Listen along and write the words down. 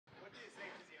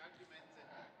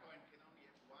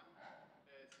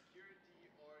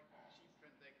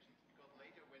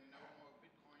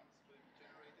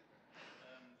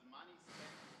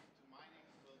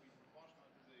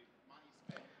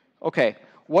Okay,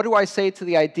 what do I say to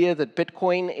the idea that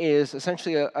Bitcoin is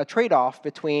essentially a trade-off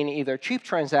between either cheap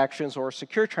transactions or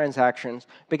secure transactions,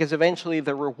 because eventually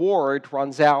the reward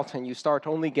runs out and you start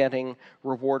only getting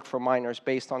reward from miners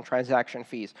based on transaction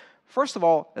fees? First of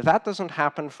all, that doesn't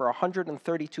happen for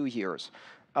 132 years.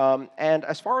 And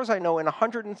as far as I know, in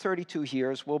 132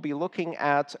 years, we'll be looking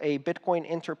at a Bitcoin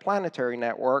interplanetary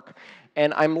network,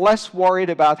 and I'm less worried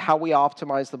about how we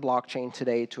optimize the blockchain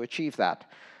today to achieve that.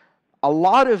 A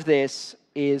lot of this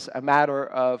is a matter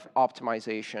of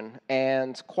optimization,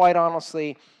 and quite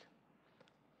honestly,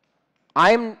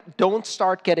 don't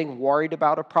start getting worried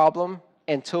about a problem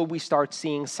until we start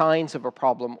seeing signs of a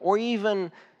problem, or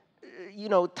even,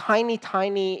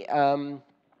 tiny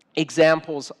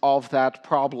examples of that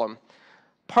problem.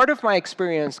 Part of my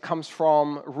experience comes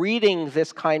from reading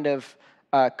this kind of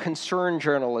concern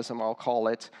journalism, I'll call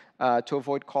it, to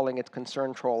avoid calling it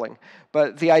concern trolling.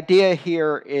 But the idea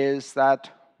here is that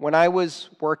when I was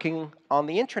working on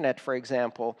the internet, for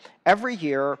example, every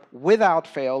year, without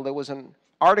fail, there was an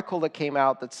article that came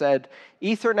out that said,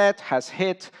 Ethernet has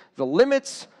hit the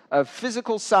limits of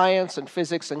physical science and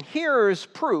physics, and here's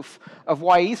proof of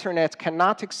why Ethernet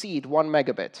cannot exceed 1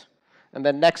 megabit. And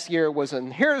then next year was,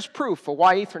 and here's proof for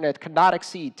why Ethernet cannot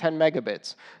exceed 10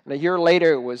 megabits. And a year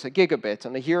later, it was a gigabit.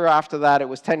 And a year after that, it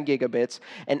was 10 gigabits.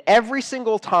 And every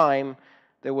single time,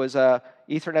 there was a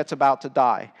Ethernet's about to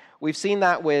die. We've seen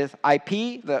that with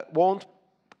IP that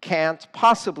can't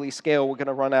possibly scale. We're going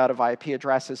to run out of IP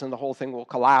addresses, and the whole thing will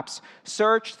collapse.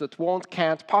 Search that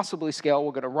can't possibly scale.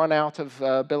 We're going to run out of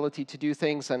ability to do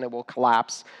things, and it will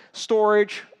collapse.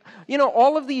 Storage.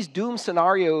 All of these doom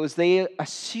scenarios, they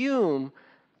assume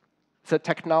that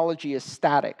technology is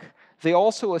static. They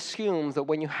also assume that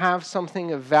when you have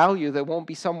something of value, there won't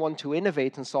be someone to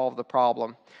innovate and solve the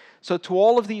problem. So to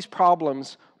all of these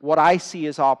problems, what I see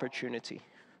is opportunity.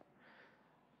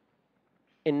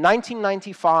 In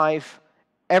 1995,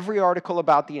 every article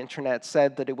about the internet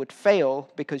said that it would fail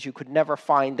because you could never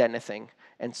find anything.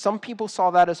 And some people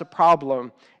saw that as a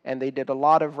problem, and they did a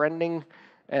lot of rending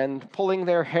and pulling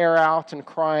their hair out and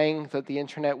crying that the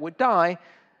internet would die.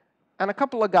 And a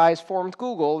couple of guys formed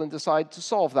Google and decided to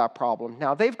solve that problem.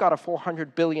 Now, they've got a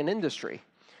 400 billion industry.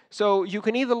 So you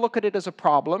can either look at it as a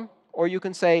problem, or you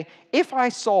can say, if I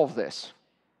solve this,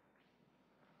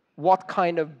 what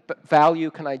kind of value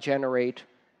can I generate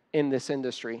in this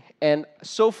industry? And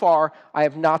so far, I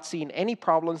have not seen any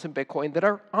problems in Bitcoin that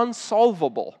are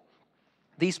unsolvable.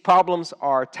 These problems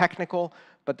are technical,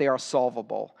 but they are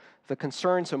solvable. The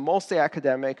concerns are mostly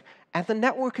academic, and the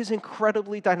network is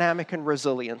incredibly dynamic and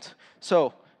resilient.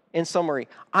 So, in summary,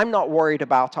 I'm not worried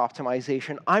about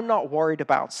optimization. I'm not worried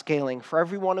about scaling. For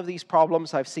every one of these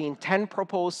problems, I've seen 10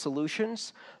 proposed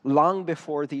solutions long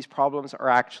before these problems are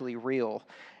actually real.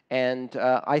 And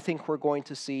I think we're going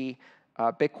to see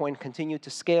Bitcoin continue to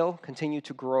scale, continue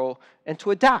to grow, and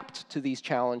to adapt to these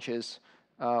challenges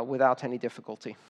without any difficulty.